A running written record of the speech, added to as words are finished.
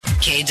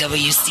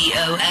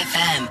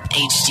KWCO-FM,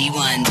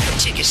 HD1,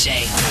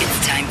 Chickasha.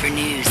 It's time for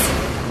news.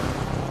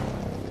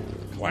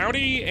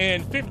 Cloudy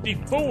and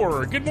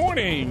 54. Good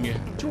morning.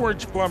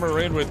 George Plummer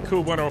in with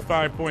KOOL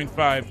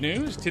 105.5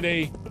 News.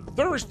 Today,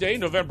 Thursday,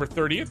 November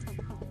 30th.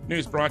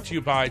 News brought to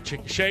you by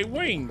Chickasha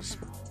Wings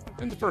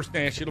and the First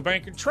National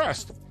Bank and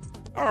Trust.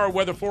 Our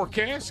weather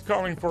forecast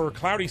calling for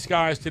cloudy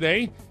skies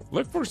today.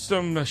 Look for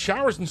some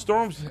showers and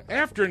storms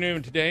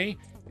afternoon today,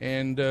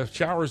 and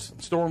showers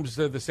and storms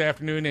this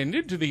afternoon and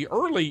into the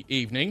early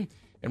evening.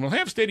 And we'll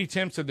have steady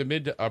temps in the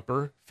mid to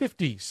upper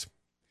 50s.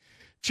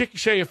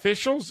 Chickasha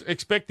officials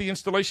expect the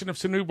installation of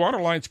some new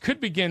water lines could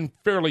begin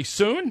fairly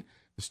soon.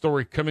 The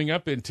story coming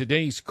up in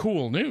today's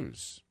KOOL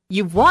News.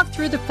 You've walked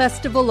through the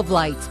Festival of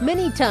Lights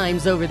many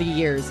times over the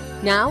years.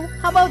 Now,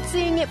 how about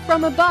seeing it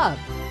from above?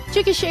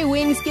 Chickasha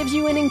Wings gives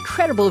you an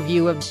incredible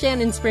view of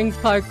Shannon Springs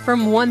Park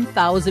from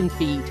 1,000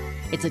 feet.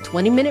 It's a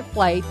 20-minute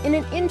flight in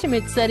an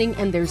intimate setting,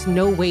 and there's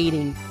no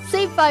waiting.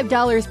 Save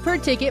 $5 per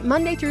ticket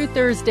Monday through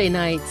Thursday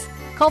nights.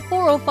 Call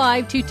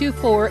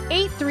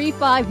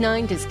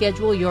 405-224-8359 to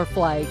schedule your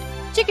flight.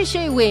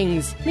 Chickasha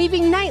Wings,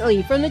 leaving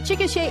nightly from the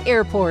Chickasha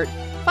Airport.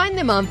 Find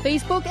them on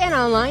Facebook and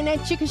online at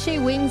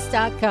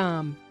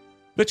chickashawings.com.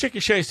 The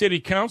Chickasha City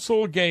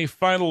Council gave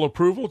final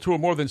approval to a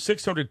more than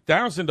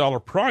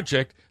 $600,000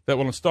 project that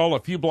will install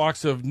a few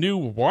blocks of new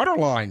water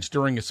lines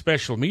during a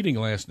special meeting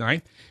last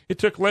night. It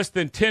took less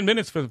than 10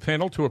 minutes for the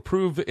panel to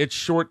approve its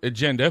short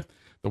agenda.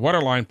 The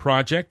waterline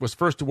project was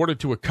first awarded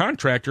to a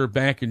contractor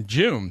back in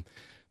June.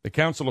 The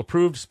council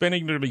approved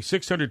spending nearly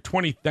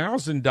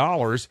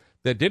 $620,000.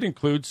 That did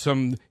include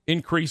some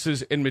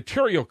increases in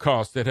material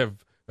costs that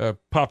have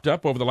popped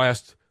up over the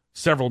last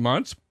several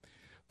months.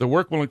 The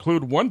work will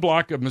include one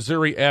block of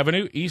Missouri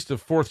Avenue east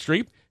of 4th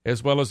Street,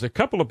 as well as a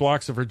couple of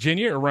blocks of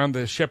Virginia around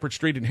the Shepherd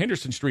Street and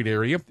Henderson Street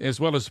area, as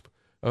well as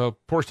a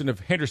portion of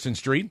Henderson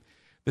Street.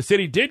 The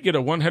city did get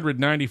a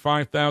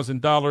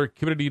 $195,000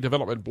 community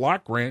development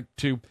block grant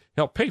to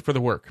help pay for the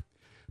work.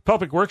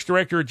 Public Works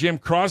Director Jim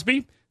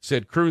Crosby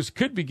said crews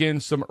could begin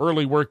some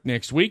early work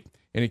next week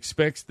and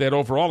expects that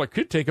overall it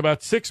could take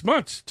about 6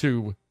 months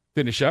to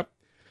finish up.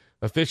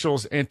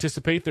 Officials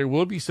anticipate there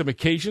will be some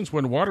occasions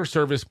when water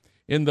service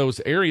in those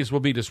areas will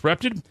be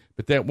disrupted,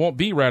 but that won't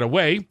be right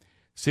away.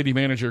 City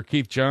Manager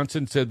Keith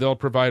Johnson said they'll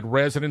provide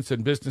residents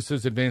and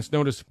businesses advance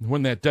notice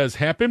when that does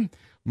happen.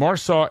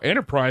 Marsaw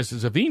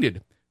Enterprises of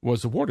Enid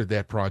was awarded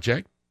that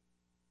project.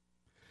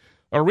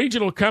 A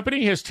regional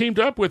company has teamed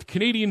up with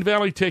Canadian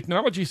Valley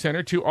Technology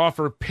Center to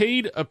offer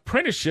paid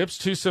apprenticeships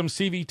to some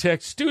CV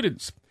Tech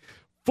students.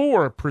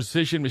 4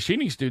 precision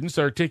machining students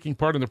are taking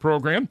part in the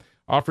program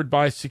offered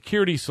by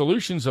Security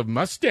Solutions of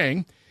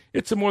Mustang.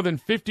 It's a more than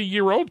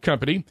 50-year-old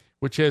company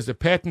which has a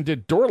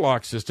patented door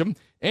lock system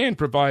and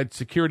provides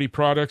security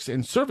products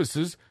and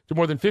services to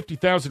more than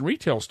 50,000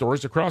 retail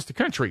stores across the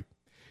country.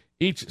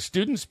 Each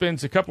student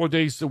spends a couple of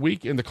days a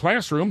week in the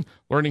classroom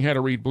learning how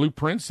to read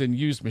blueprints and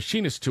use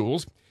machinist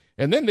tools,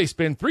 and then they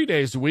spend 3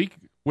 days a week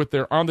with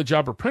their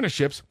on-the-job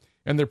apprenticeships,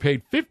 and they're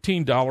paid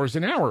 $15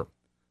 an hour.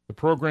 The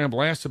program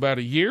lasts about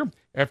a year,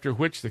 after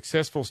which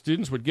successful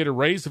students would get a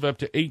raise of up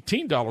to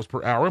 $18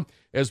 per hour,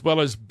 as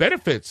well as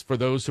benefits for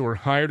those who are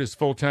hired as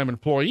full-time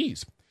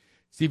employees.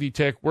 CV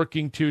Tech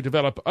working to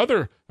develop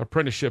other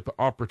apprenticeship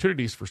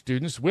opportunities for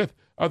students with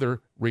other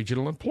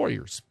regional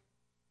employers.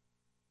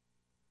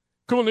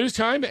 KOOL News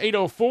Time,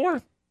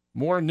 8:04.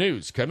 More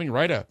news coming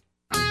right up.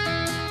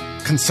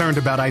 Concerned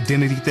about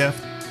identity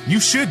theft? You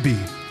should be.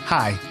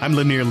 Hi, I'm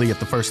Lanier Lee at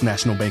the First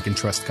National Bank and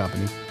Trust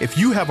Company. If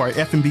you have our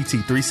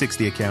FNBT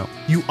 360 account,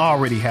 you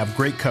already have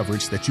great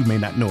coverage that you may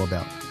not know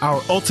about. Our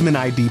Ultimate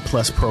ID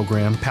Plus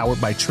program, powered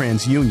by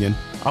TransUnion,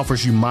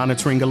 offers you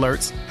monitoring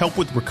alerts, help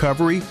with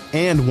recovery,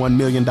 and $1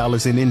 million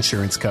in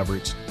insurance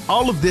coverage.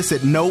 All of this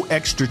at no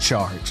extra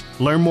charge.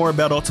 Learn more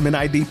about Ultimate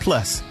ID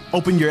Plus.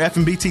 Open your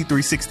FNBT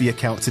 360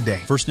 account today.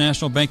 First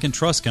National Bank and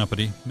Trust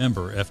Company,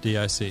 member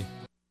FDIC.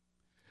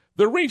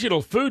 The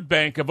Regional Food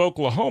Bank of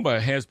Oklahoma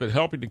has been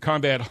helping to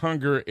combat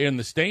hunger in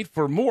the state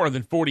for more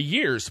than 40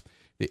 years.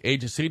 The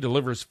agency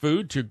delivers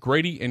food to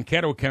Grady and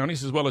Caddo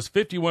counties as well as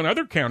 51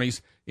 other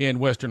counties in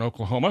western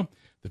Oklahoma.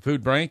 The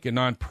food bank, a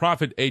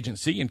nonprofit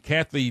agency, and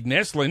Kathy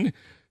Neslin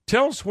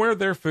tells where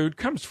their food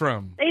comes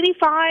from.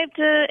 85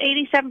 to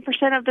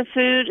 87% of the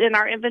food in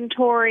our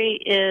inventory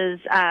is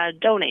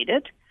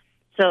donated.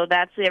 So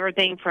that's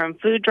everything from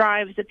food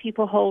drives that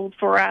people hold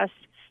for us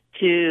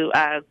to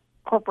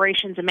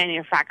corporations and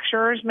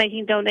manufacturers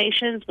making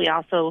donations. We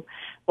also,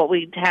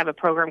 we have a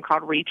program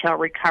called Retail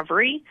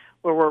Recovery,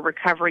 where we're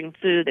recovering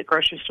food that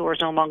grocery stores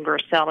no longer are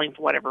selling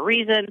for whatever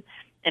reason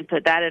and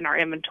put that in our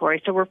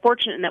inventory. So we're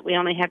fortunate in that we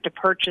only have to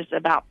purchase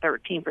about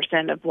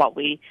 13% of what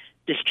we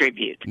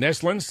distribute.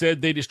 Neslin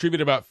said they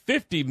distribute about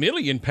 50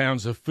 million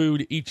pounds of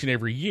food each and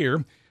every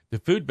year. The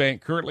food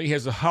bank currently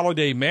has a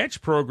holiday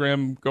match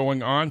program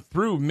going on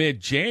through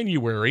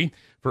mid-January.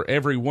 For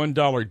every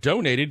 $1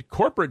 donated,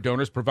 corporate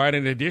donors provide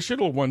an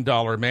additional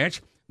 $1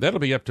 match. That'll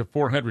be up to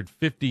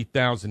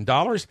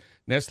 $450,000.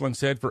 Neslin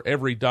said for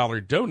every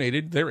dollar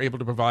donated, they're able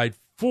to provide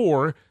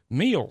 4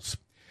 meals.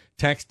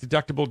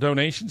 Tax-deductible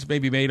donations may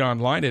be made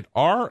online at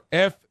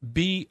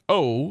rfbo.org.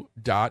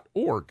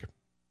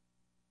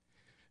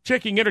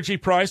 Checking energy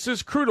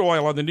prices, crude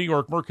oil on the New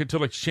York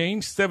Mercantile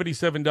Exchange,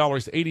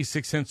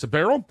 $77.86 a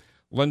barrel.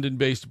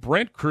 London-based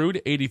Brent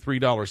crude,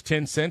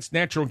 $83.10.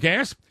 Natural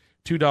gas,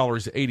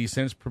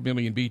 $2.80 per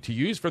million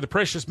BTUs. For the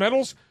precious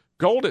metals,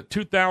 gold at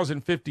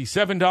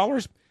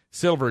 $2,057,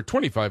 silver at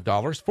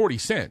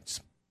 $25.40.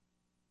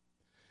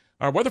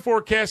 Our weather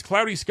forecast,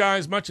 cloudy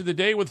skies much of the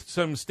day with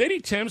some steady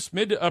temps,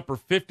 mid to upper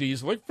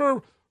 50s. Look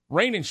for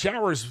rain and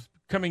showers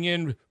coming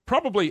in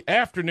probably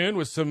afternoon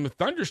with some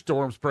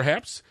thunderstorms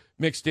perhaps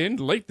mixed in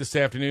late this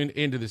afternoon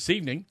into this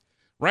evening.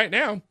 Right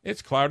now,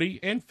 it's cloudy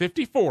and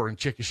 54 in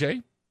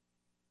Chickasha.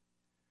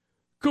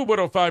 KOOL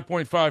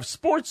 105.5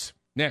 Sports.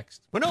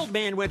 Next. When Old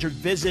Man Winter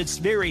visits,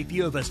 very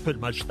few of us put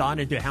much thought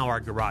into how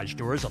our garage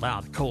doors allow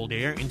the cold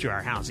air into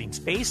our housing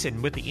space,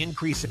 and with the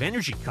increase of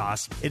energy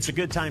costs, it's a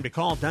good time to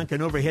call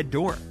Duncan Overhead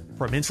Door.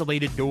 From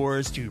insulated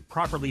doors to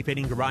properly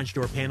fitting garage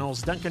door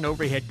panels, Duncan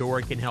Overhead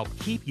Door can help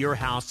keep your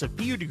house a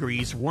few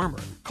degrees warmer.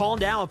 Call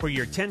now for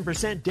your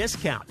 10%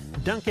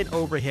 discount. Duncan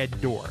Overhead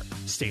Door.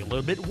 Stay a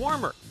little bit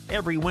warmer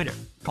every winter.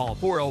 Call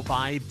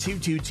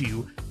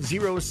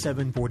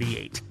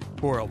 405-222-0748.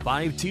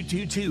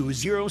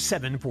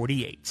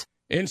 405-222-0748.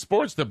 In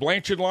sports, the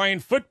Blanchard Lion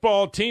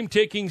football team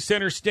taking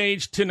center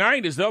stage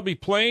tonight as they'll be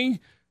playing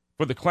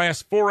for the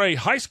Class 4A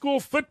High School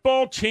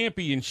Football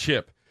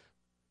Championship.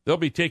 They'll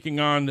be taking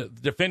on the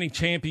defending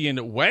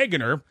champion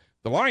Wagoner.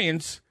 The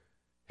Lions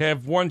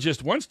have won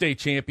just one state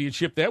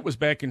championship. That was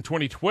back in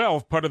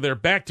 2012, part of their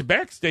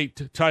back-to-back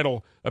state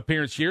title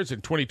appearance years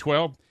in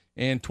 2012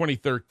 and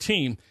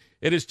 2013.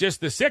 It is just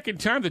the second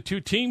time the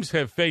two teams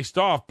have faced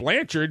off.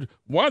 Blanchard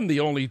won the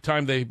only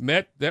time they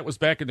met. That was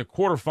back in the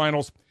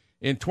quarterfinals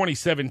in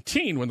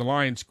 2017 when the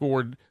Lions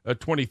scored a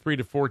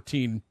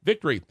 23-14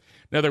 victory.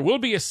 Now, there will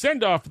be a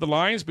send-off for the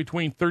Lions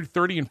between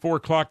 3:30 and 4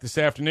 o'clock this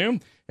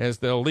afternoon as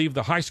they'll leave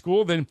the high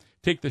school, then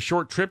take the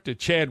short trip to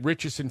Chad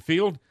Richardson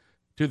Field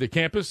to the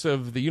campus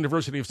of the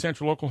University of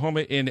Central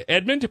Oklahoma in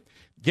Edmond.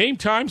 Game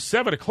time,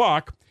 7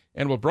 o'clock,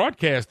 and we'll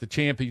broadcast the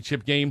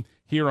championship game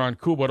here on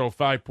KOOL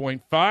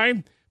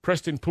 105.5.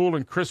 Preston Poole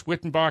and Chris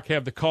Wittenbach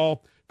have the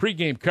call.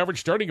 Pre-game coverage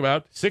starting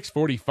about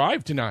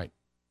 6:45 tonight.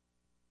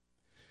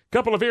 A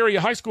couple of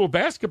area high school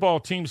basketball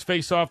teams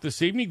face off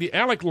this evening. The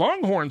Alec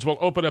Longhorns will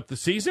open up the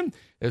season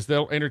as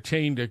they'll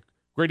entertain the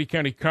Grady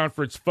County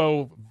Conference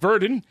foe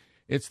Verdon.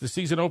 It's the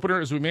season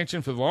opener, as we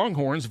mentioned, for the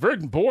Longhorns.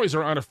 Verdon boys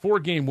are on a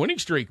 4-game winning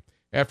streak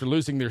after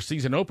losing their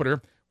season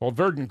opener, while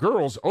Verdon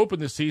girls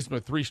opened the season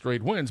with 3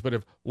 straight wins but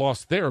have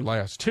lost their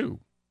last 2.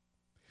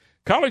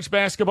 College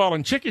basketball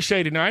in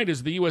Chickasha tonight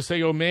as the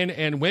USAO men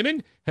and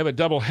women have a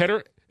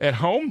doubleheader at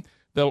home.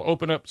 They'll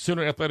open up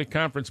Sooner Athletic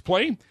Conference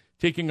play,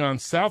 taking on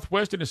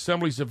Southwestern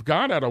Assemblies of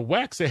God out of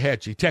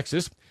Waxahachie,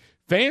 Texas.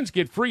 Fans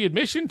get free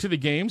admission to the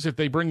games if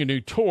they bring a new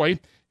toy,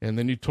 and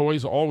the new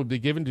toys all will be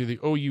given to the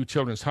OU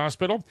Children's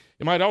Hospital.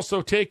 You might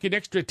also take an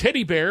extra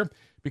teddy bear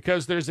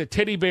because there's a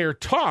teddy bear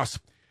toss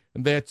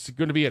that's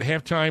going to be at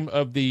halftime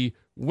of the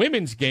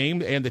women's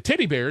game, and the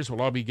teddy bears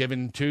will all be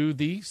given to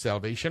the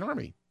Salvation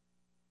Army.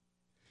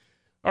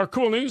 Our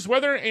KOOL news,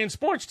 weather, and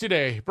sports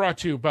today brought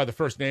to you by the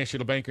First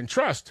National Bank and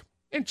Trust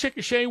and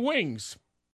Chickasha Wings.